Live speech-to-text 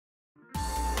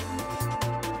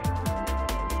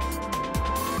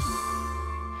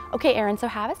Okay, Erin, so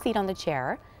have a seat on the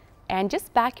chair and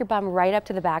just back your bum right up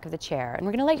to the back of the chair. And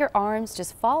we're gonna let your arms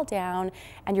just fall down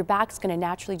and your back's gonna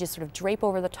naturally just sort of drape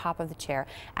over the top of the chair.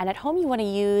 And at home you wanna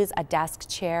use a desk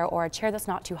chair or a chair that's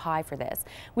not too high for this.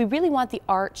 We really want the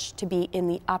arch to be in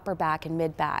the upper back and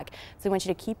mid back. So I want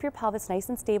you to keep your pelvis nice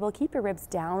and stable, keep your ribs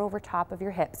down over top of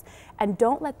your hips, and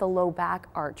don't let the low back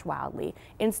arch wildly.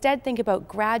 Instead, think about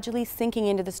gradually sinking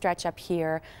into the stretch up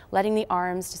here, letting the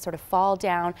arms just sort of fall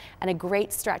down, and a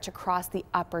great stretch across the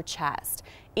upper chest.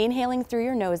 Inhaling through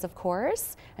your nose, of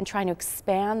course, and trying to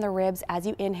expand the ribs as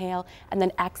you inhale, and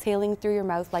then exhaling through your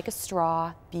mouth like a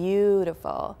straw.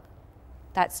 Beautiful.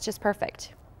 That's just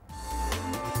perfect.